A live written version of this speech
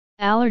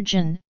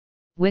Allergen,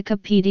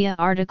 Wikipedia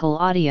article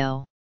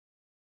audio.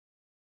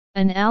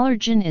 An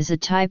allergen is a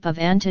type of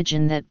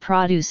antigen that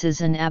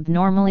produces an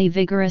abnormally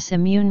vigorous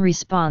immune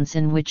response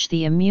in which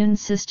the immune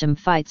system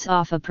fights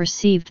off a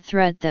perceived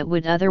threat that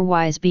would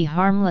otherwise be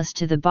harmless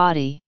to the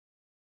body.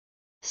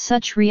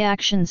 Such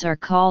reactions are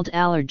called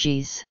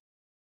allergies.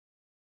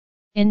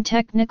 In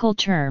technical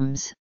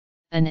terms,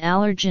 an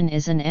allergen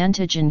is an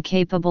antigen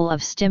capable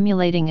of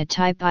stimulating a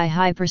type I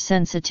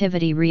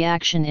hypersensitivity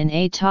reaction in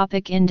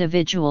atopic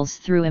individuals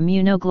through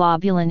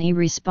immunoglobulin E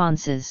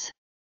responses.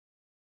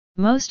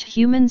 Most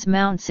humans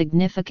mount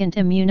significant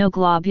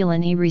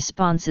immunoglobulin E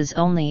responses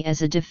only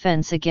as a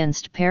defense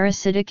against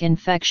parasitic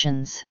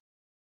infections.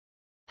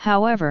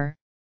 However,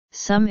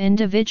 some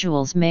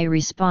individuals may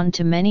respond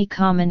to many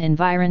common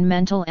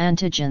environmental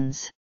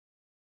antigens.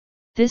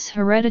 This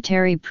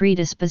hereditary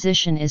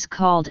predisposition is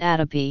called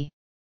atopy.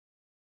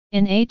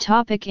 In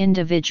atopic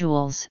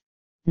individuals,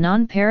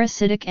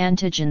 non-parasitic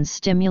antigens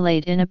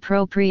stimulate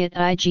inappropriate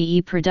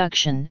IgE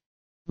production,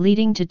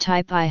 leading to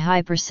type I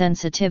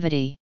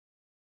hypersensitivity.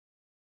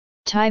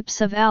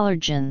 Types of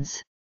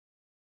allergens.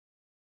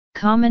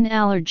 Common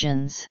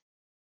allergens.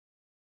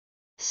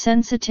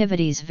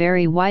 Sensitivities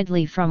vary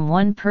widely from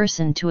one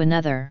person to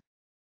another.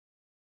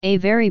 A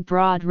very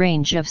broad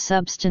range of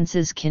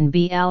substances can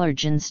be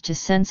allergens to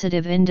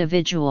sensitive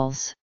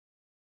individuals.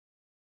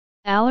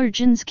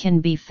 Allergens can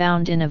be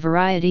found in a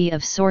variety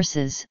of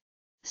sources,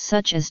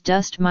 such as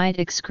dust mite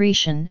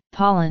excretion,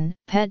 pollen,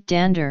 pet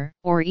dander,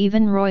 or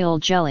even royal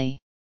jelly.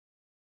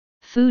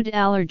 Food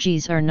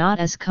allergies are not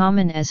as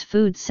common as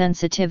food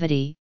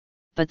sensitivity,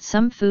 but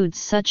some foods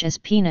such as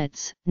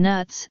peanuts,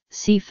 nuts,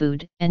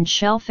 seafood, and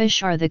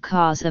shellfish are the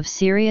cause of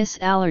serious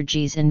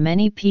allergies in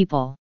many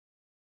people.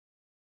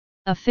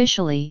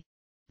 Officially,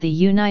 the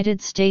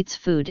United States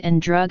Food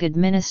and Drug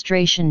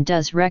Administration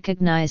does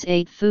recognize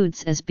 8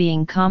 foods as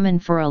being common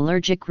for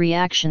allergic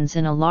reactions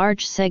in a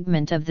large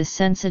segment of the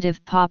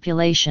sensitive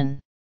population.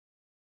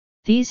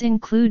 These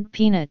include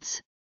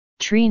peanuts,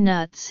 tree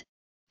nuts,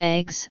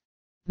 eggs,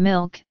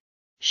 milk,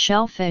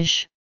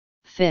 shellfish,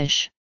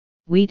 fish,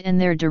 wheat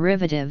and their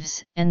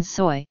derivatives, and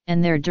soy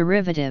and their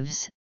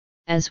derivatives,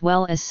 as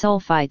well as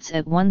sulfites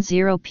at 10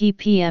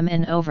 ppm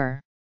and over.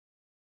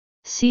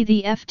 See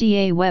the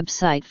FDA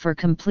website for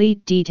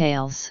complete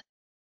details.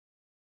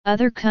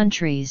 Other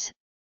countries,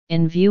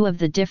 in view of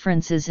the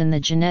differences in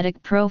the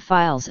genetic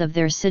profiles of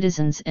their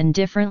citizens and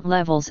different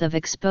levels of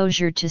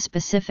exposure to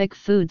specific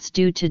foods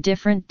due to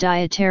different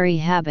dietary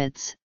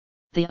habits,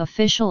 the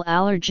official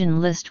allergen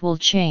list will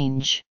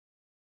change.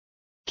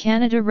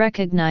 Canada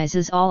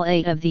recognizes all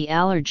 8 of the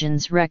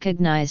allergens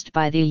recognized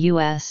by the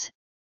US,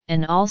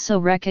 and also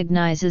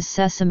recognizes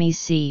sesame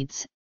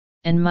seeds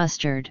and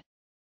mustard.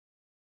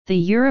 The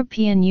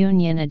European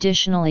Union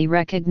additionally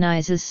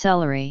recognizes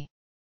celery.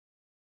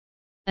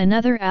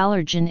 Another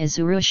allergen is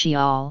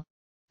urushiol,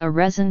 a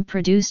resin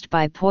produced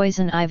by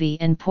poison ivy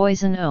and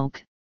poison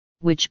oak,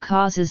 which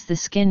causes the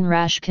skin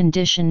rash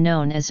condition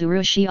known as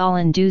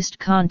urushiol-induced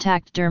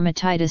contact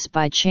dermatitis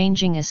by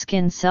changing a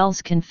skin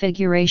cell's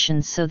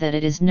configuration so that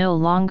it is no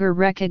longer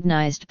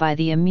recognized by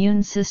the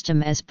immune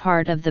system as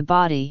part of the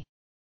body.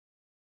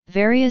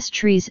 Various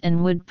trees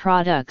and wood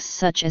products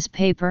such as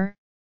paper,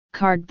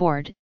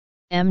 cardboard,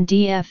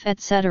 MDF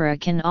etc.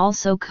 can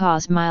also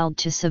cause mild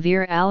to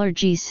severe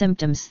allergy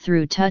symptoms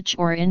through touch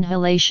or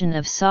inhalation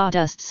of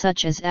sawdust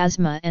such as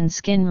asthma and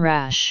skin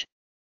rash.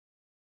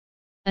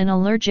 An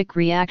allergic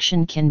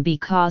reaction can be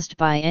caused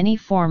by any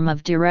form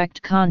of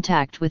direct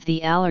contact with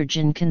the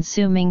allergen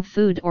consuming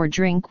food or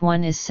drink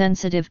one is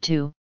sensitive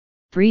to,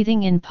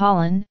 breathing in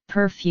pollen,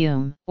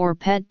 perfume, or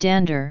pet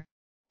dander,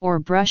 or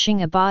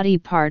brushing a body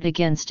part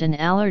against an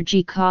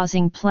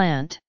allergy-causing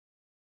plant.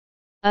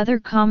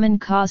 Other common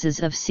causes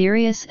of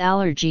serious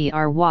allergy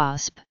are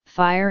wasp,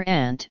 fire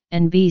ant,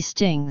 and bee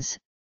stings,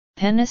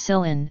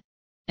 penicillin,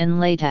 and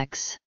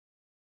latex.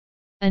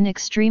 An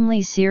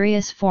extremely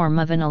serious form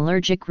of an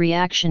allergic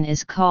reaction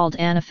is called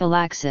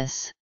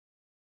anaphylaxis.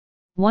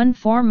 One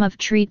form of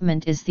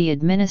treatment is the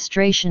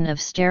administration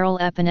of sterile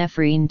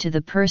epinephrine to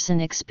the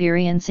person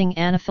experiencing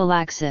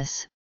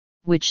anaphylaxis,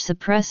 which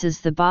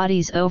suppresses the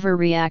body's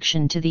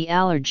overreaction to the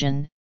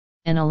allergen,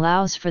 and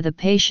allows for the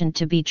patient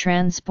to be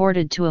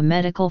transported to a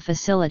medical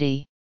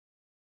facility.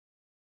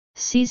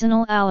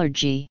 Seasonal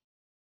allergy.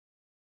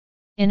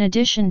 In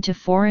addition to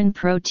foreign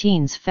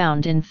proteins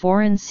found in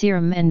foreign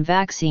serum and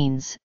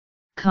vaccines,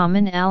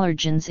 common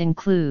allergens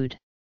include.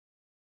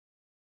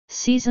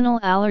 Seasonal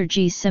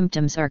allergy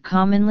symptoms are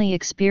commonly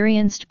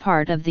experienced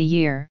part of the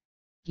year,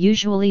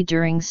 usually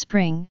during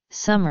spring,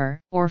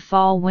 summer, or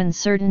fall when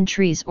certain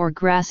trees or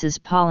grasses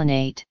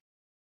pollinate.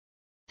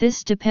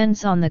 This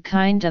depends on the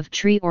kind of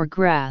tree or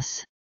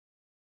grass.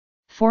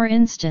 For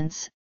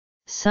instance,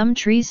 some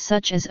trees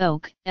such as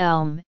oak,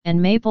 elm,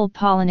 and maple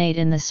pollinate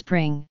in the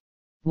spring,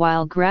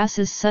 while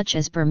grasses such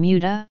as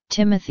Bermuda,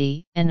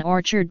 Timothy, and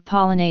orchard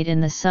pollinate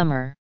in the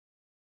summer.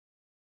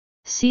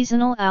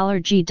 Seasonal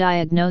allergy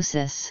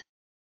diagnosis.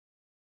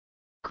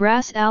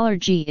 Grass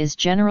allergy is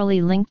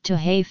generally linked to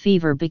hay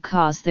fever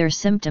because their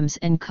symptoms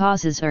and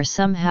causes are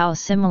somehow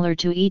similar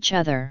to each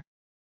other.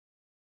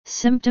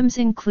 Symptoms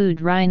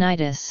include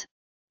rhinitis,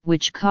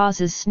 which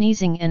causes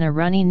sneezing and a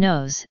runny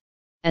nose,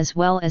 as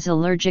well as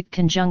allergic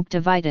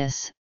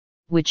conjunctivitis,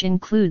 which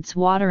includes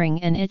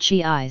watering and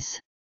itchy eyes.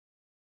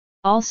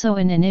 Also,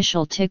 an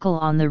initial tickle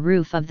on the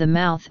roof of the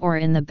mouth or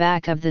in the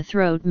back of the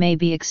throat may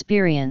be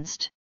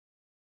experienced.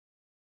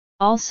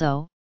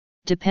 Also,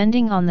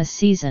 depending on the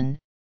season,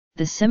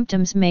 the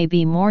symptoms may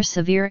be more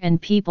severe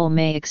and people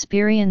may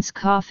experience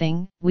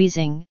coughing,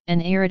 wheezing,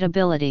 and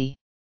irritability.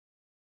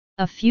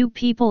 A few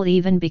people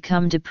even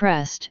become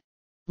depressed,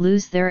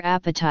 lose their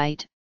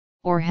appetite,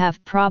 or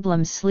have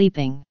problems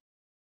sleeping.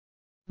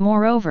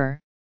 Moreover,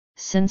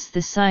 since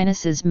the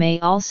sinuses may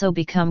also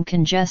become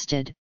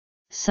congested,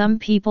 some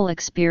people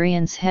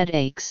experience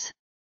headaches.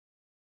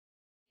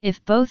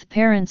 If both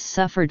parents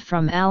suffered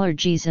from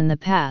allergies in the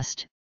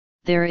past,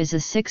 there is a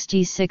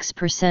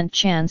 66%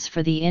 chance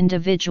for the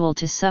individual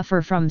to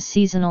suffer from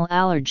seasonal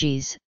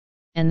allergies,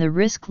 and the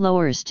risk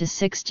lowers to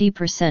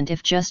 60%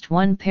 if just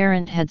one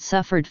parent had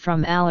suffered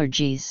from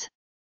allergies.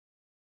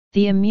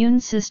 The immune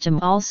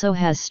system also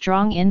has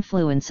strong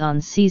influence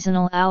on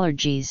seasonal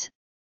allergies,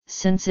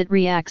 since it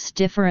reacts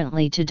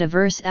differently to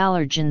diverse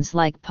allergens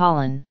like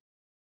pollen.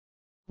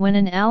 When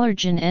an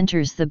allergen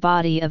enters the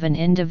body of an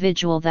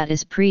individual that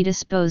is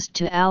predisposed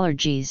to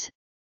allergies,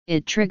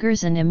 it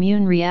triggers an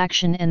immune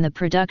reaction and the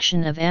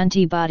production of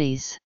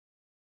antibodies.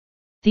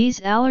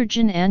 These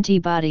allergen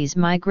antibodies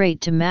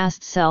migrate to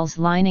mast cells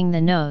lining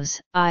the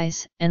nose,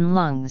 eyes, and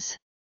lungs.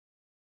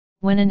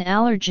 When an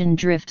allergen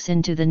drifts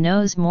into the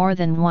nose more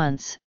than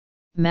once,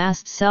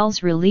 mast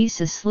cells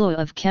release a slew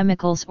of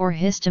chemicals or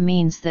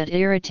histamines that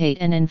irritate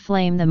and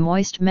inflame the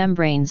moist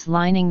membranes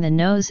lining the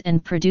nose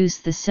and produce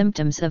the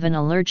symptoms of an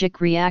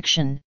allergic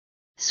reaction: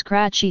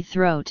 scratchy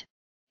throat,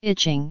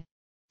 itching,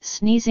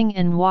 sneezing,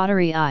 and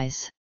watery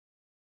eyes.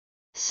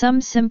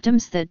 Some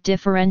symptoms that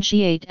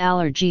differentiate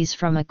allergies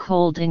from a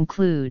cold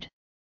include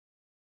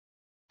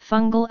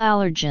fungal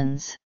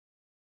allergens.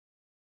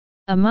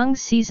 Among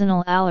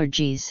seasonal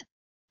allergies,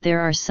 there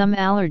are some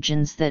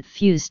allergens that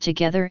fuse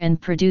together and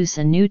produce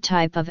a new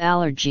type of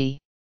allergy.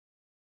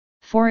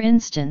 For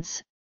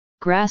instance,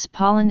 grass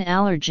pollen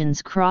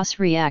allergens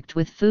cross-react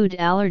with food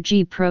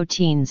allergy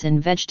proteins in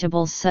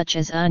vegetables such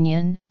as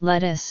onion,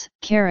 lettuce,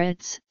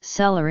 carrots,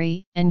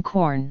 celery, and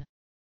corn.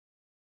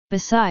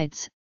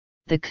 Besides,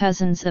 the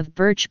cousins of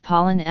birch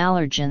pollen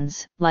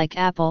allergens, like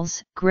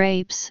apples,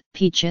 grapes,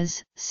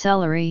 peaches,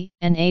 celery,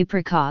 and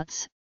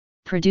apricots,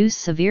 produce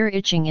severe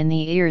itching in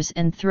the ears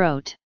and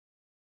throat.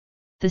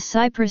 The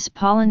cypress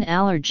pollen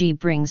allergy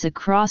brings a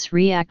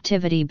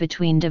cross-reactivity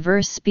between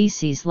diverse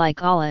species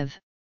like olive,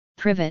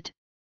 privet,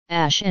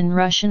 ash, and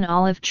Russian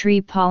olive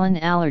tree pollen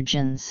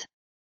allergens.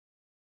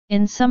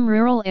 In some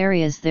rural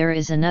areas there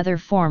is another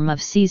form of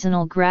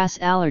seasonal grass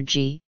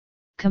allergy,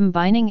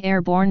 combining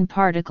airborne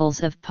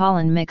particles of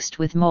pollen mixed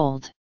with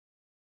mold.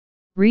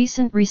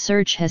 Recent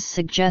research has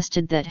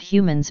suggested that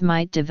humans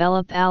might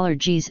develop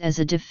allergies as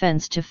a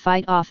defense to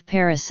fight off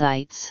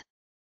parasites.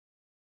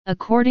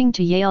 According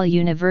to Yale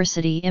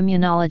University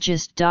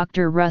immunologist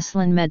Dr.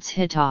 Ruslan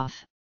Medz-Hitov,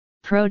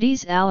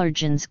 protease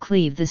allergens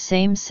cleave the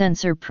same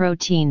sensor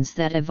proteins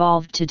that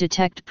evolved to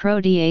detect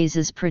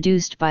proteases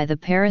produced by the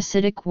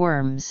parasitic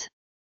worms.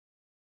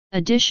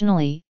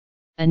 Additionally,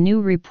 a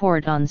new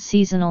report on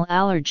seasonal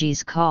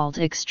allergies called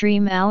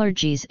Extreme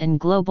Allergies and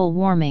Global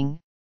Warming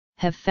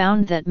have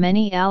found that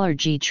many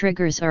allergy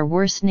triggers are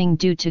worsening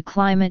due to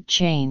climate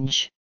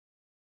change.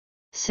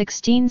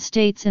 16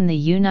 states in the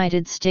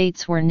United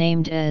States were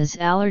named as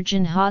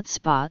allergen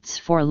hotspots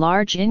for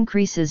large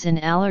increases in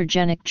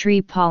allergenic tree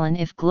pollen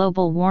if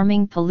global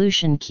warming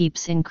pollution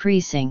keeps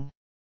increasing.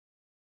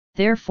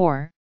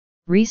 Therefore,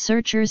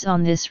 researchers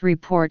on this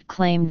report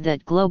claimed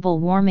that global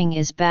warming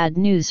is bad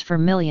news for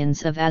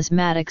millions of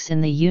asthmatics in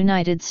the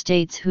United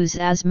States whose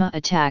asthma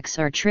attacks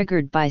are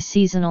triggered by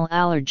seasonal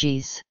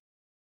allergies.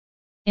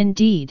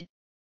 Indeed,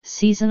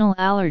 seasonal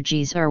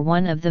allergies are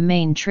one of the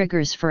main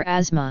triggers for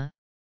asthma,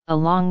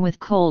 along with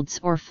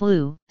colds or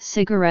flu,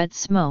 cigarette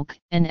smoke,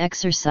 and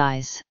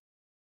exercise.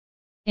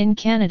 In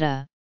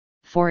Canada,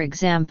 for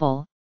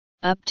example,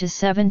 up to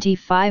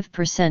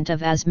 75% of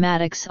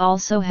asthmatics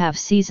also have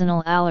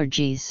seasonal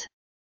allergies.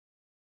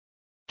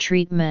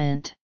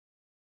 Treatment.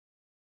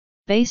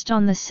 Based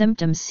on the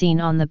symptoms seen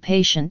on the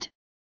patient,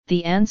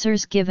 the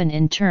answers given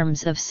in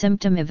terms of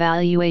symptom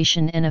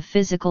evaluation and a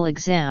physical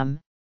exam,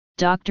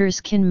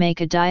 doctors can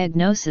make a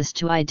diagnosis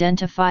to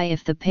identify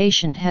if the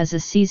patient has a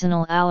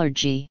seasonal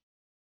allergy.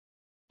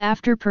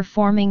 After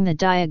performing the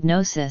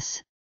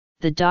diagnosis,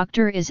 the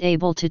doctor is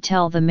able to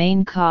tell the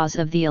main cause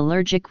of the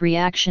allergic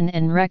reaction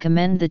and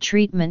recommend the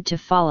treatment to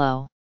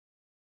follow.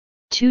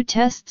 2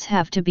 tests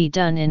have to be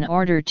done in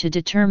order to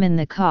determine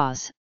the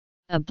cause: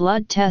 a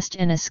blood test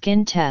and a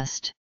skin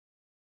test.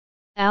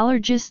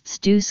 Allergists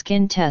do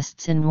skin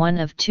tests in one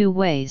of 2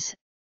 ways,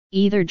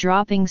 either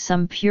dropping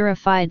some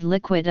purified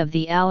liquid of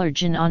the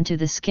allergen onto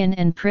the skin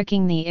and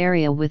pricking the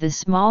area with a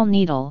small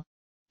needle,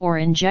 or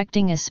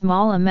injecting a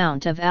small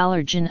amount of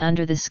allergen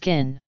under the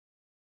skin.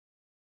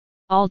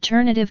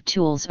 Alternative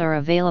tools are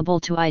available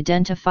to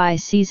identify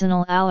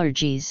seasonal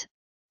allergies,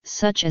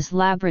 such as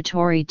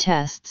laboratory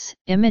tests,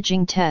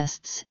 imaging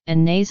tests,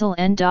 and nasal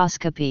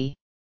endoscopy.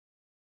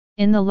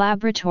 In the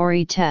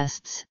laboratory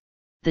tests,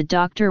 the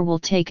doctor will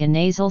take a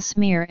nasal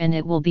smear and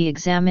it will be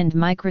examined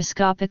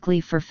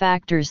microscopically for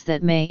factors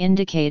that may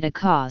indicate a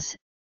cause: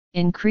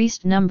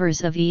 increased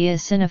numbers of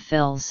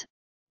eosinophils,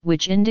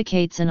 which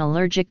indicates an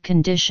allergic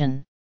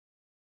condition.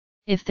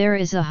 If there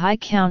is a high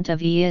count of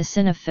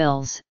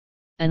eosinophils,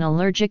 an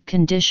allergic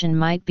condition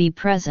might be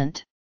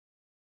present.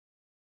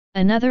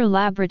 Another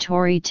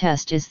laboratory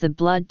test is the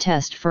blood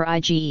test for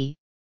IgE,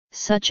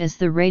 such as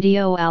the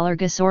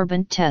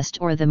radioallergosorbent test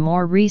or the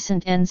more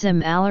recent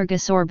enzyme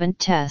allergosorbent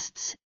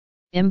tests,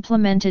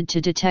 implemented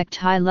to detect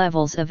high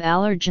levels of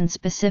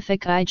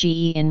allergen-specific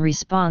IgE in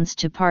response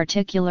to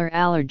particular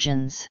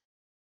allergens.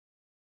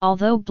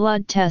 Although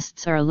blood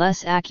tests are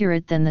less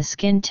accurate than the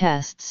skin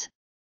tests,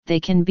 they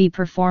can be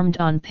performed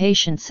on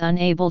patients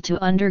unable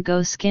to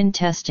undergo skin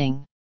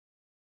testing.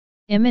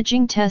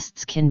 Imaging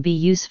tests can be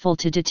useful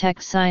to detect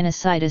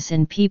sinusitis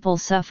in people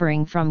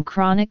suffering from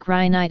chronic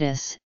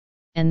rhinitis,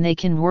 and they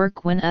can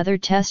work when other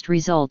test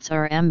results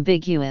are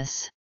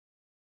ambiguous.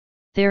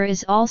 There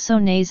is also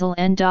nasal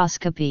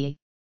endoscopy,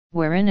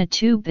 wherein a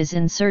tube is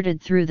inserted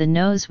through the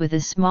nose with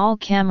a small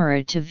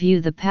camera to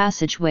view the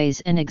passageways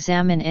and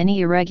examine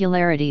any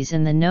irregularities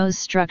in the nose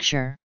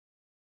structure.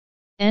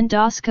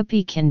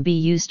 Endoscopy can be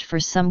used for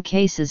some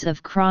cases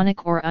of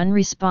chronic or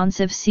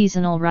unresponsive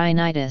seasonal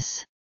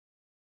rhinitis.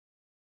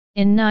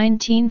 In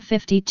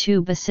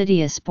 1952,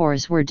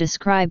 basidiospores were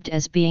described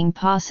as being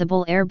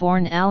possible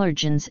airborne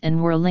allergens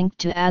and were linked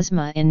to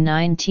asthma in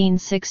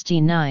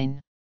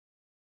 1969.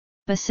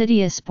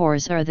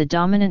 Basidiospores are the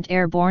dominant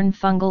airborne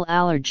fungal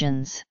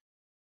allergens.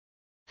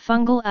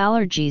 Fungal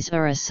allergies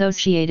are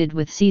associated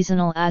with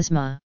seasonal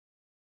asthma.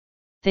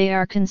 They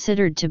are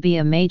considered to be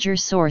a major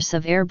source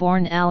of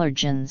airborne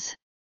allergens.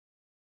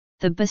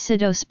 The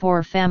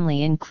basidospore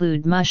family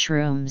include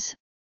mushrooms,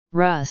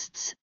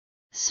 rusts,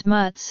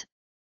 smuts,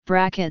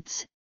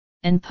 brackets,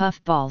 and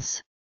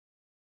puffballs.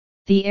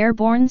 The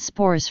airborne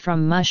spores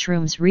from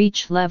mushrooms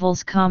reach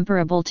levels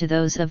comparable to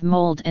those of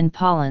mold and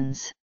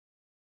pollens.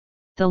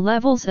 The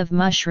levels of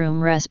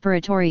mushroom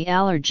respiratory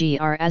allergy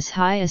are as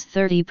high as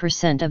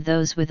 30% of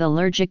those with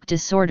allergic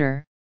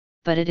disorder,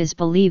 but it is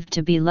believed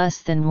to be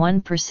less than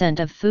 1%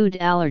 of food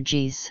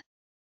allergies.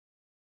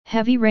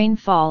 Heavy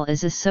rainfall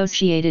is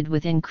associated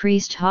with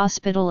increased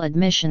hospital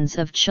admissions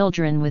of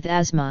children with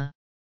asthma.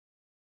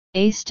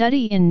 A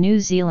study in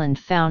New Zealand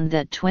found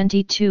that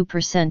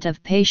 22%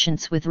 of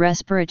patients with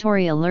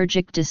respiratory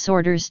allergic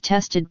disorders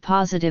tested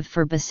positive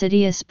for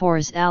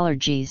basidiospores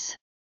allergies.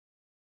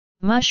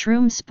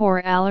 Mushroom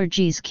spore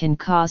allergies can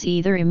cause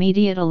either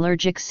immediate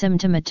allergic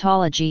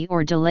symptomatology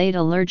or delayed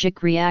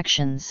allergic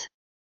reactions.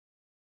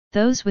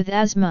 Those with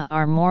asthma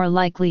are more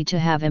likely to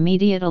have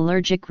immediate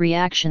allergic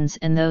reactions,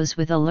 and those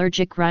with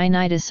allergic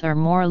rhinitis are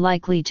more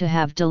likely to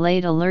have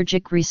delayed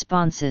allergic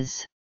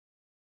responses.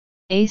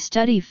 A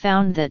study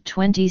found that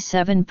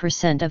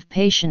 27% of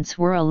patients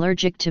were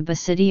allergic to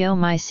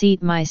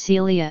Basidiomycete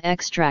mycelia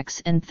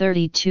extracts and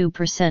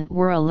 32%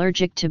 were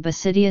allergic to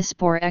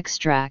Basidiospore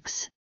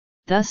extracts,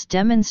 thus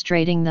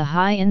demonstrating the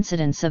high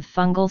incidence of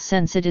fungal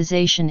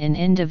sensitization in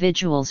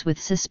individuals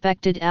with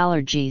suspected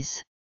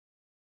allergies.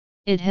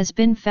 It has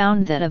been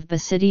found that of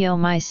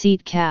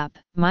Basidiomycete cap,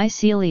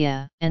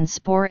 mycelia, and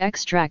spore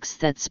extracts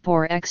that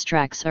spore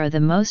extracts are the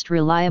most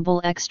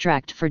reliable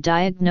extract for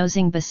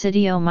diagnosing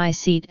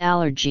Basidiomycete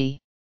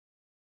allergy.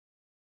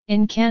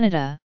 In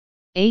Canada,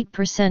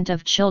 8%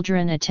 of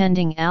children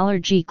attending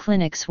allergy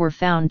clinics were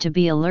found to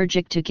be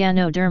allergic to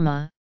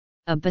Ganoderma,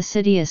 a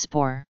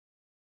basidiospore.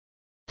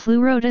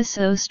 Pleurotus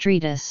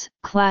ostreatus,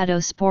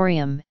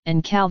 Cladosporium,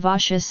 and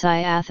Calvatia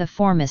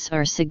cyathiformis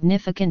are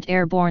significant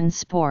airborne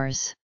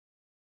spores.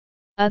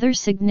 Other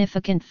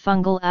significant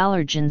fungal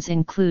allergens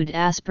include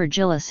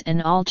Aspergillus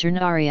and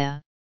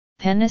Alternaria,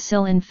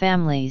 penicillin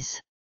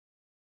families.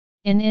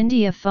 In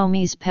India,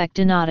 Fomes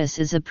pectinatus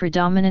is a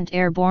predominant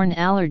airborne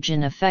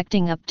allergen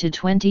affecting up to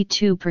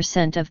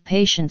 22% of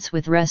patients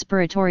with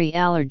respiratory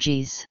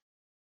allergies.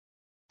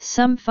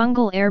 Some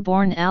fungal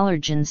airborne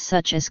allergens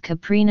such as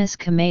Caprinus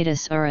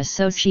comatus are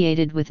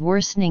associated with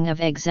worsening of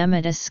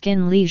eczematous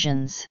skin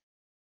lesions.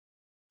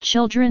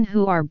 Children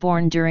who are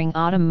born during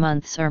autumn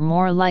months are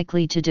more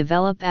likely to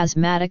develop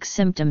asthmatic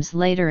symptoms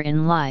later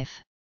in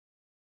life.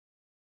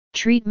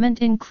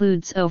 Treatment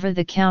includes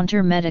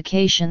over-the-counter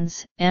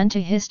medications,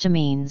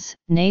 antihistamines,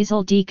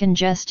 nasal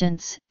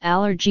decongestants,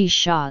 allergy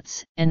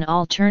shots, and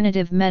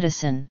alternative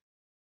medicine.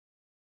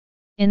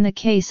 In the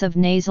case of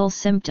nasal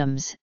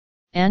symptoms,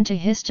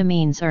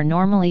 antihistamines are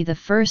normally the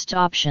first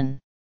option.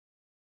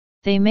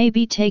 They may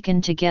be taken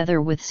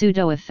together with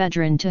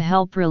pseudoephedrine to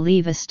help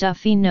relieve a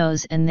stuffy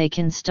nose, and they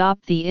can stop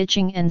the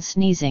itching and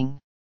sneezing.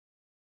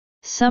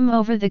 Some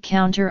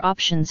over-the-counter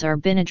options are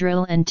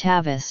Benadryl and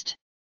Tavist.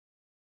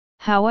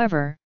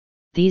 However,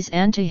 these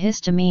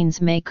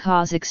antihistamines may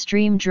cause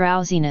extreme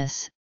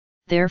drowsiness,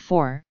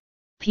 therefore,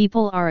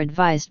 people are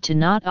advised to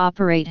not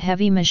operate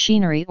heavy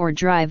machinery or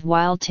drive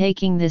while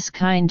taking this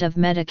kind of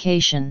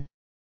medication.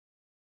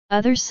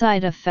 Other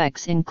side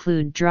effects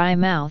include dry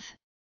mouth,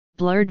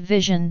 blurred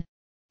vision,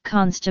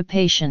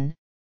 constipation,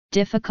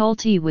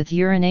 difficulty with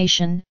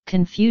urination,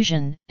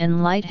 confusion,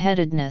 and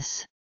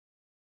lightheadedness.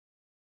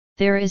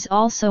 There is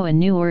also a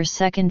newer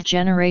second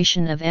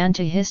generation of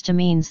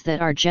antihistamines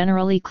that are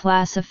generally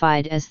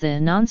classified as the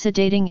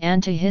non-sedating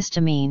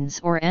antihistamines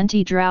or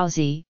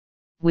anti-drowsy,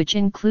 which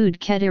include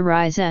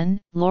ketorisen,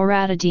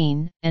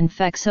 loratadine, and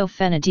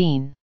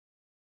fexofenadine.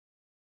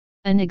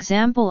 An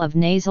example of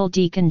nasal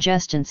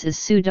decongestants is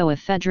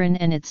pseudoephedrine,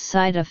 and its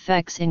side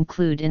effects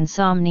include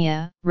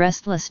insomnia,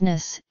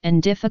 restlessness,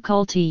 and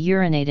difficulty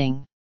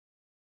urinating.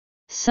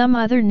 Some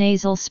other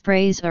nasal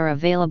sprays are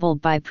available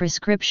by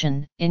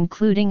prescription,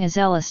 including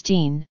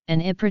azelastine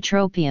and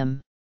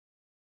ipratropium.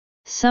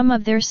 Some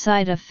of their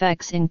side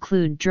effects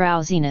include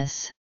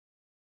drowsiness.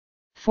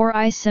 For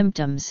eye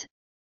symptoms,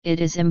 it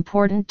is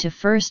important to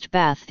first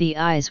bath the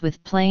eyes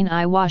with plain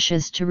eye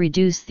washes to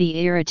reduce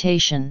the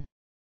irritation.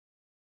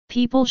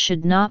 People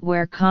should not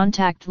wear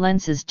contact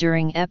lenses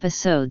during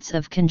episodes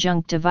of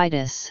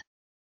conjunctivitis.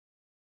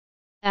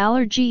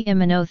 Allergy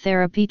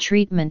immunotherapy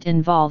treatment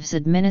involves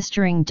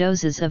administering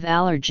doses of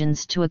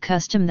allergens to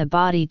accustom the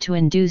body to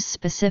induce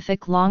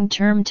specific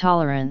long-term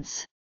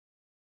tolerance.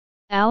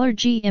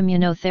 Allergy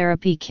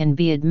immunotherapy can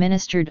be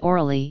administered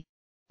orally,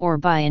 or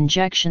by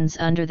injections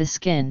under the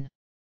skin.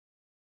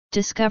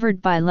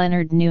 Discovered by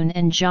Leonard Noon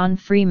and John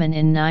Freeman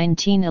in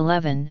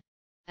 1911,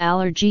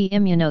 allergy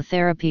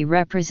immunotherapy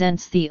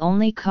represents the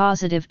only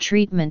causative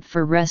treatment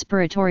for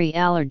respiratory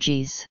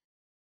allergies.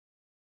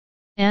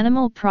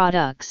 Animal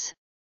products: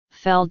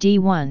 Fel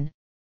D1,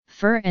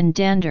 fur and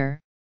dander,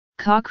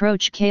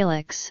 cockroach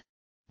calyx,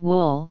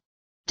 wool,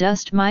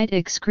 dust mite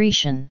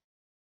excretion.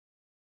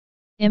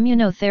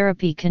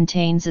 Immunotherapy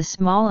contains a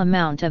small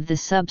amount of the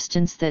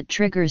substance that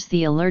triggers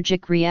the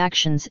allergic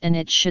reactions, and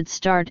it should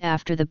start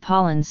after the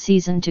pollen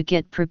season to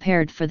get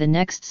prepared for the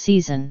next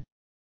season.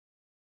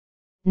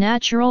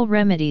 Natural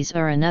remedies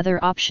are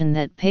another option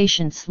that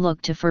patients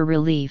look to for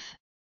relief.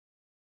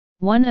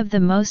 One of the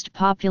most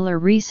popular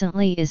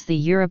recently is the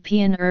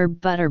European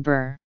herb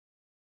butterbur.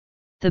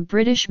 The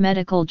British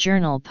Medical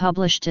Journal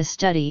published a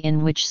study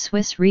in which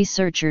Swiss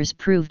researchers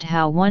proved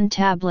how 1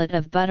 tablet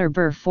of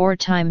butterbur 4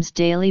 times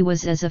daily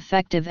was as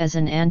effective as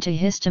an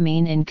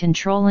antihistamine in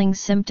controlling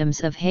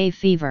symptoms of hay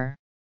fever.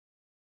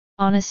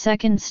 On a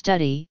second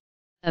study,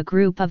 a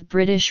group of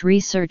British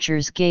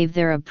researchers gave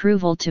their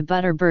approval to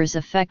butterbur's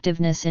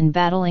effectiveness in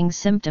battling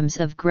symptoms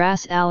of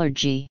grass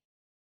allergy.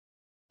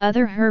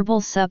 Other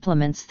herbal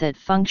supplements that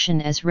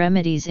function as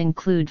remedies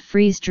include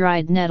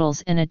freeze-dried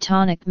nettles and a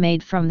tonic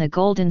made from the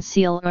golden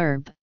seal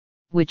herb,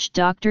 which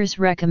doctors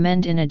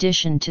recommend in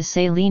addition to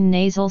saline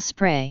nasal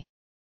spray.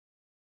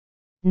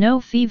 No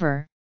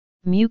fever,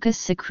 mucus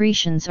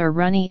secretions are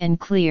runny and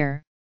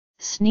clear,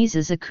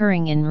 sneezes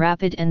occurring in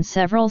rapid and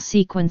several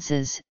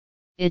sequences,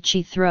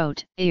 itchy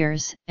throat,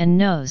 ears, and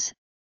nose.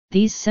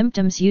 These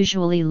symptoms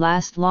usually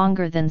last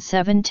longer than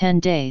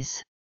 7-10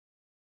 days.